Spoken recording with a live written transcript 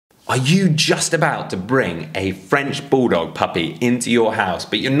Are you just about to bring a French Bulldog puppy into your house,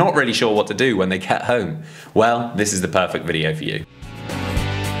 but you're not really sure what to do when they get home? Well, this is the perfect video for you.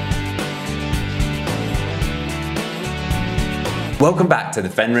 Welcome back to the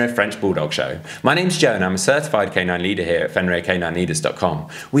Fenrir French Bulldog Show. My name's Joe and I'm a certified canine leader here at FenrirCanineLeaders.com.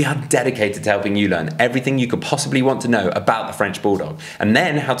 We are dedicated to helping you learn everything you could possibly want to know about the French Bulldog, and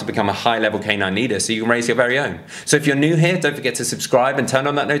then how to become a high-level canine leader so you can raise your very own. So if you're new here, don't forget to subscribe and turn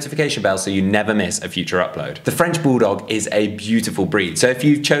on that notification bell so you never miss a future upload. The French Bulldog is a beautiful breed, so if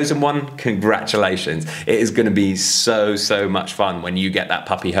you've chosen one, congratulations. It is going to be so much fun when you get that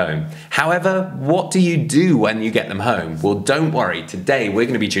puppy home. However, what do you do when you get them home? Well, don't worry. Today we're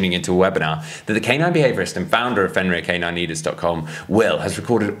going to be tuning into a webinar that the canine behaviorist and founder of FenrirCanineLeaders.com, Will, has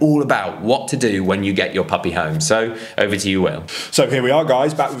recorded all about what to do when you get your puppy home. So over to you, Will. So here we are,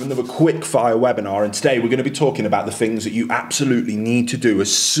 guys, back with another quick fire webinar, and today we're going to be talking about the things that you absolutely need to do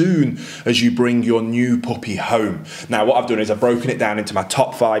as soon as you bring your new puppy home. Now what I've done is I've broken it down into my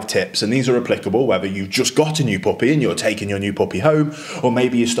top 5 tips, and these are applicable whether you've just got a new puppy and you're taking your new puppy home, or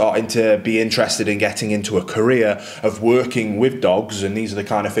maybe you're starting to be interested in getting into a career of working with dogs, and these are the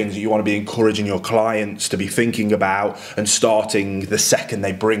kind of things that you want to be encouraging your clients to be thinking about and starting the second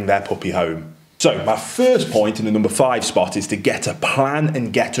they bring their puppy home. So my first point in the number 5 spot is to get a plan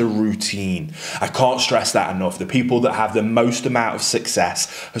and get a routine. I can't stress that enough. The people that have the most amount of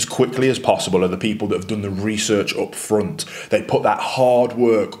success as quickly as possible are the people that have done the research up front. They put that hard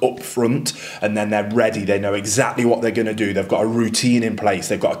work up front and then they're ready. They know exactly what they're going to do. They've got a routine in place.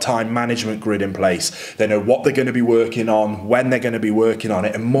 They've got a time management grid in place. They know what they're going to be working on, when they're going to be working on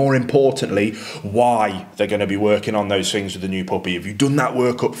it, and more importantly, why they're going to be working on those things with the new puppy. If you've done that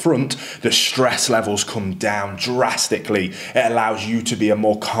work up front, the stress levels come down drastically. It allows you to be a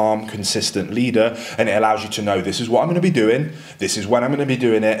more calm, consistent leader, and it allows you to know this is what I'm going to be doing, this is when I'm going to be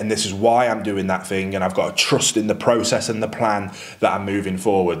doing it, and this is why I'm doing that thing, and I've got to trust in the process and the plan that I'm moving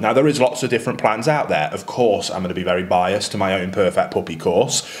forward. Now there is lots of different plans out there. Of course I'm going to be very biased to my own Perfect Puppy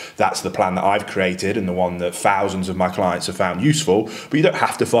course. That's the plan that I've created and the one that thousands of my clients have found useful, but you don't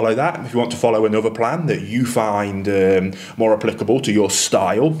have to follow that. If you want to follow another plan that you find more applicable to your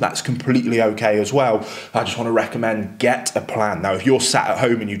style, that's completely okay as well. I just want to recommend get a plan. Now if you're sat at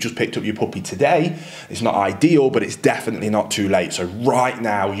home and you just picked up your puppy today, it's not ideal, but it's definitely not too late. So right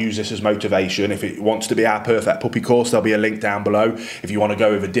now use this as motivation. If it wants to be our Perfect Puppy course, there'll be a link down below. If you want to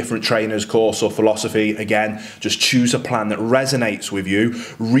go with a different trainer's course or philosophy, again, just choose a plan that resonates with you,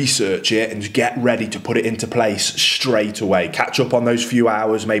 research it, and get ready to put it into place straight away. Catch up on those few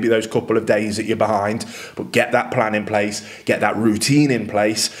hours, maybe those couple of days that you're behind, but get that plan in place, get that routine in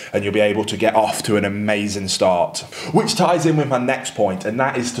place, and you'll be able to get off to an amazing start. Which ties in with my next point, and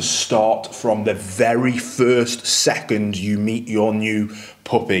that is to start from the very first second you meet your new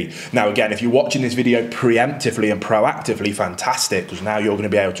puppy. Now again, if you're watching this video preemptively and proactively, fantastic, because now you're going to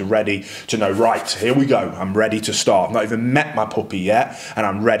be able to ready to know, right, here we go, I'm ready to start. I've not even met my puppy yet and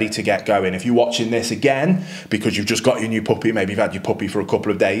I'm ready to get going. If you're watching this again because you've just got your new puppy, maybe you've had your puppy for a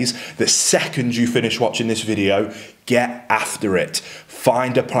couple of days, the second you finish watching this video, get after it.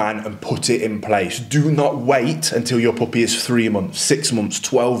 Find a plan and put it in place. Do not wait until your puppy is 3 months, 6 months,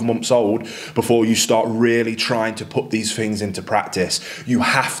 12 months old before you start really trying to put these things into practice. You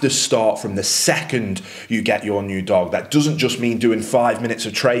have to start from the second you get your new dog. That doesn't just mean doing 5 minutes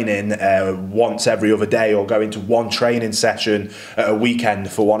of training once every other day or going to one training session at a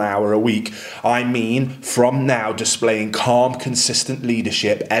weekend for 1 hour a week. I mean from now displaying calm, consistent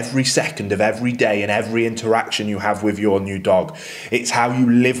leadership every second of every day and every interaction you have with your new dog. It's how you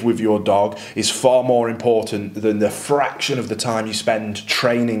live with your dog is far more important than the fraction of the time you spend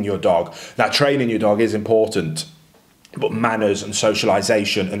training your dog. Now, training your dog is important, but manners and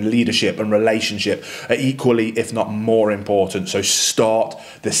socialization and leadership and relationship are equally, if not more important. So start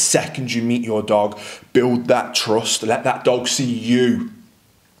the second you meet your dog, build that trust, let that dog see you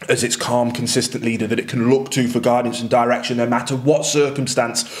as its calm, consistent leader that it can look to for guidance and direction no matter what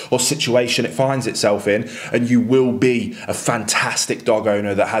circumstance or situation it finds itself in, and you will be a fantastic dog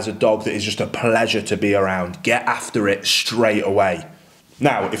owner that has a dog that is just a pleasure to be around. Get after it straight away.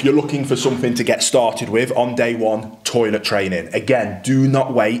 Now, if you're looking for something to get started with on day one, toilet training. Again, do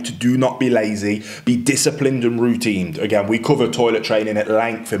not wait, do not be lazy, be disciplined and routined. Again, we cover toilet training at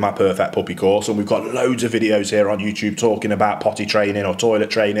length in my Perfect Puppy course, and we've got loads of videos here on YouTube talking about potty training or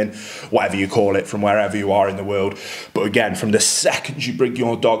toilet training, whatever you call it, from wherever you are in the world. But again, from the second you bring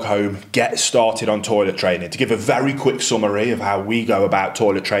your dog home, get started on toilet training. To give a very quick summary of how we go about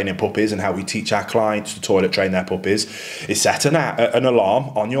toilet training puppies and how we teach our clients to toilet train their puppies is set an alarm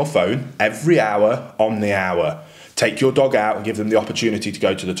on your phone every hour on the hour. Take your dog out and give them the opportunity to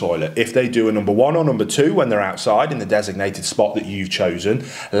go to the toilet. If they do a number 1 or number 2 when they're outside in the designated spot that you've chosen,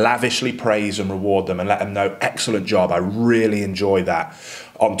 lavishly praise and reward them and let them know, excellent job, I really enjoy that.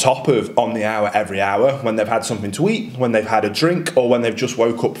 On top of on the hour, every hour, when they've had something to eat, when they've had a drink, or when they've just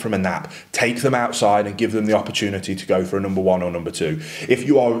woke up from a nap, take them outside and give them the opportunity to go for a number 1 or number 2. If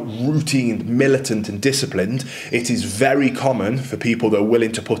you are routine, militant and disciplined, it is very common for people that are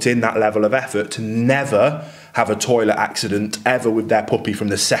willing to put in that level of effort to never have a toilet accident ever with their puppy from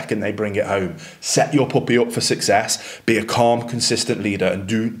the second they bring it home. Set your puppy up for success, be a calm, consistent leader,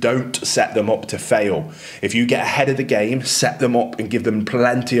 and don't set them up to fail. If you get ahead of the game, set them up and give them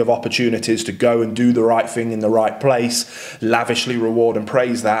plenty of opportunities to go and do the right thing in the right place, lavishly reward and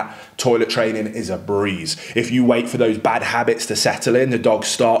praise that, toilet training is a breeze. If you wait for those bad habits to settle in, the dog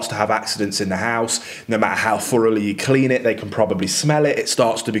starts to have accidents in the house. No matter how thoroughly you clean it, they can probably smell it. It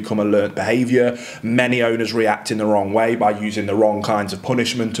starts to become a learnt behaviour. Many owners react in the wrong way by using the wrong kinds of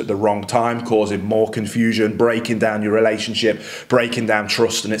punishment at the wrong time, causing more confusion, breaking down your relationship, breaking down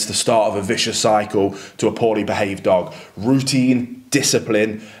trust, and it's the start of a vicious cycle to a poorly behaved dog. Routine,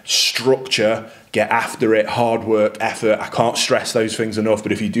 discipline, structure, get after it, hard work, effort. I can't stress those things enough,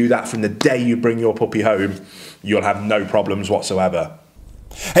 but if you do that from the day you bring your puppy home, you'll have no problems whatsoever.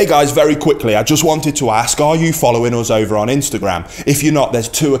 Hey guys, very quickly, I just wanted to ask, are you following us over on Instagram? If you're not, there's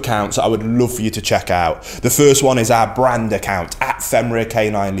 2 accounts I would love for you to check out. The first one is our brand account, at Fenrir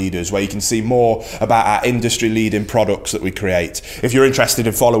Canine Leaders, where you can see more about our industry-leading products that we create. If you're interested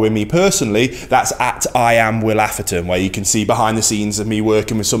in following me personally, that's at I am Will Atherton, where you can see behind the scenes of me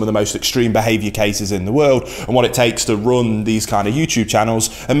working with some of the most extreme behaviour cases in the world and what it takes to run these kind of YouTube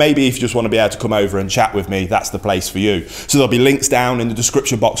channels. And maybe if you just want to be able to come over and chat with me, that's the place for you. So there'll be links down in the description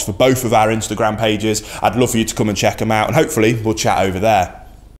box for both of our Instagram pages. I'd love for you to come and check them out, and hopefully we'll chat over there.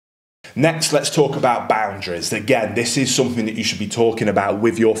 Next, let's talk about boundaries. Again, this is something that you should be talking about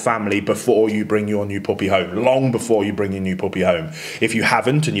with your family before you bring your new puppy home, long before you bring your new puppy home. If you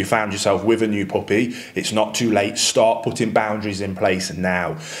haven't and you found yourself with a new puppy, it's not too late. Start putting boundaries in place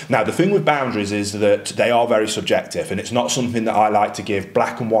now. Now, the thing with boundaries is that they are very subjective, and it's not something that I like to give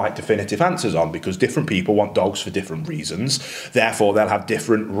black and white definitive answers on, because different people want dogs for different reasons. Therefore, they'll have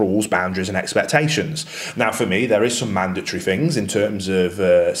different rules, boundaries, and expectations. Now, for me, there is some mandatory things in terms of,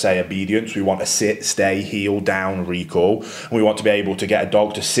 say, obedience. We want a sit, stay, heel, down, recall. And we want to be able to get a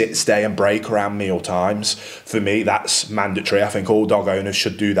dog to sit, stay and break around meal times. For me, that's mandatory. I think all dog owners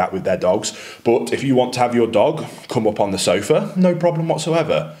should do that with their dogs. But if you want to have your dog come up on the sofa, no problem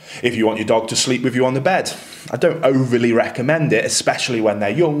whatsoever. If you want your dog to sleep with you on the bed, I don't overly recommend it, especially when they're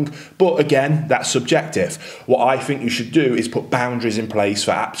young. But again, that's subjective. What I think you should do is put boundaries in place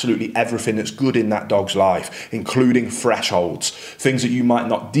for absolutely everything that's good in that dog's life, including thresholds. Things that you might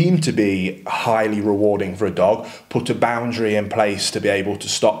not deem to be highly rewarding for a dog, put a boundary in place to be able to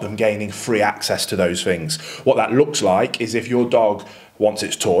stop them gaining free access to those things. What that looks like is if your dog wants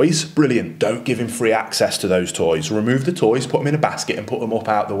its toys, brilliant, don't give him free access to those toys. Remove the toys, put them in a basket and put them up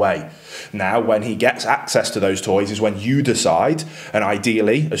out the way. Now, when he gets access to those toys is when you decide, and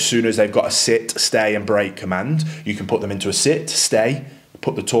ideally, as soon as they've got a sit, stay and break command, you can put them into a sit, stay,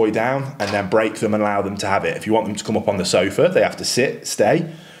 put the toy down and then break them and allow them to have it. If you want them to come up on the sofa, they have to sit,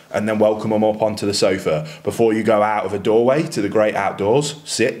 stay, and then welcome them up onto the sofa. Before you go out of a doorway to the great outdoors,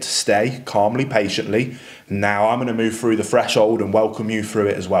 sit, stay, calmly, patiently. Now I'm going to move through the threshold and welcome you through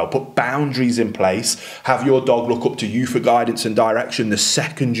it as well. Put boundaries in place. Have your dog look up to you for guidance and direction the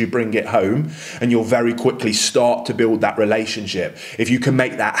second you bring it home, and you'll very quickly start to build that relationship. If you can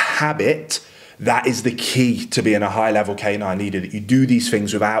make that habit, that is the key to being a high-level canine leader, that you do these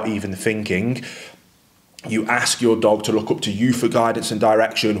things without even thinking. You ask your dog to look up to you for guidance and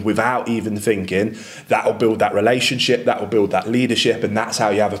direction without even thinking. That'll build that relationship, that'll build that leadership, and that's how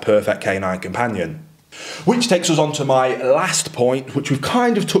you have a perfect canine companion. Which takes us on to my last point, which we've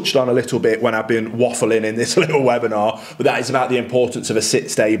kind of touched on a little bit when I've been waffling in this little webinar, but that is about the importance of a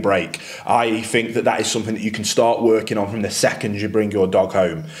sit, stay, break. I think that that is something that you can start working on from the second you bring your dog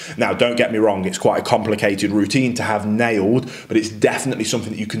home. Now, don't get me wrong, it's quite a complicated routine to have nailed, but it's definitely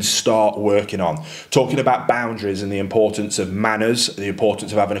something that you can start working on. Talking about boundaries and the importance of manners, the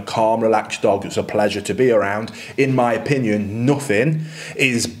importance of having a calm, relaxed dog that's a pleasure to be around, in my opinion, nothing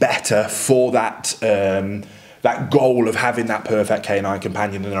is better for that that goal of having that perfect canine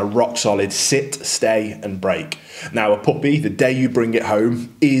companion and a rock solid sit, stay and break. Now a puppy, the day you bring it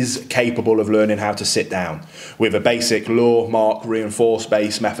home, is capable of learning how to sit down with a basic lure, mark, reinforce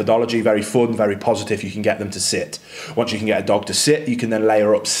based methodology. Very fun, very positive. You can get them to sit. Once you can get a dog to sit, you can then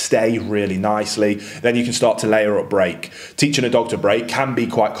layer up stay really nicely. Then you can start to layer up break. Teaching a dog to break can be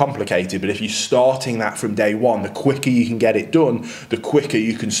quite complicated, but if you're starting that from day one, the quicker you can get it done, the quicker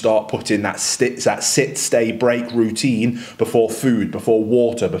you can start putting that sit, stay, break routine before food, before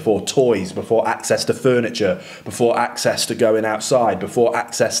water, before toys, before access to furniture, before access to going outside, before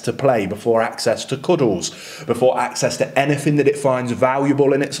access to play, before access to cuddles, before access to anything that it finds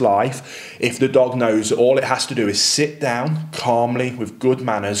valuable in its life. If the dog knows that all it has to do is sit down calmly with good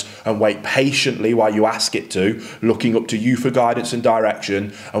manners and wait patiently while you ask it to, looking up to you for guidance and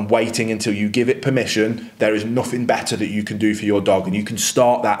direction and waiting until you give it permission, there is nothing better that you can do for your dog, and you can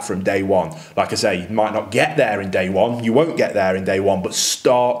start that from day one. Like I say, you might not get there in day one, you won't get there in day one, but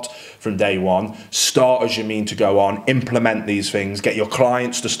start from day one. Start as you mean to go on. Implement these things. Get your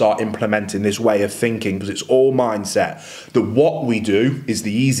clients to start implementing this way of thinking, because it's all mindset. The what we do is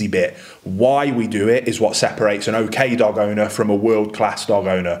the easy bit. Why we do it is what separates an okay dog owner from a world-class dog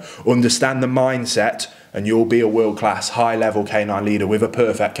owner. Understand the mindset and you'll be a world-class, high-level canine leader with a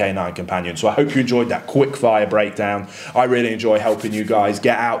perfect canine companion. So I hope you enjoyed that quick-fire breakdown. I really enjoy helping you guys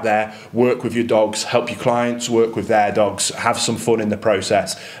get out there, work with your dogs, help your clients work with their dogs, have some fun in the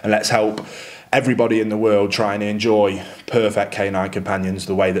process, and let's help everybody in the world trying to enjoy perfect canine companions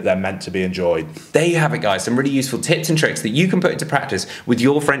the way that they're meant to be enjoyed. There you have it, guys. Some really useful tips and tricks that you can put into practice with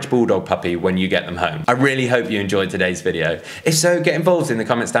your French Bulldog puppy when you get them home. I really hope you enjoyed today's video. If so, get involved in the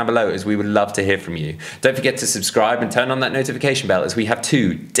comments down below, as we would love to hear from you. Don't forget to subscribe and turn on that notification bell, as we have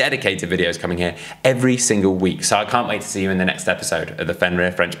 2 dedicated videos coming here every single week. So I can't wait to see you in the next episode of the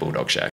Fenrir French Bulldog Show.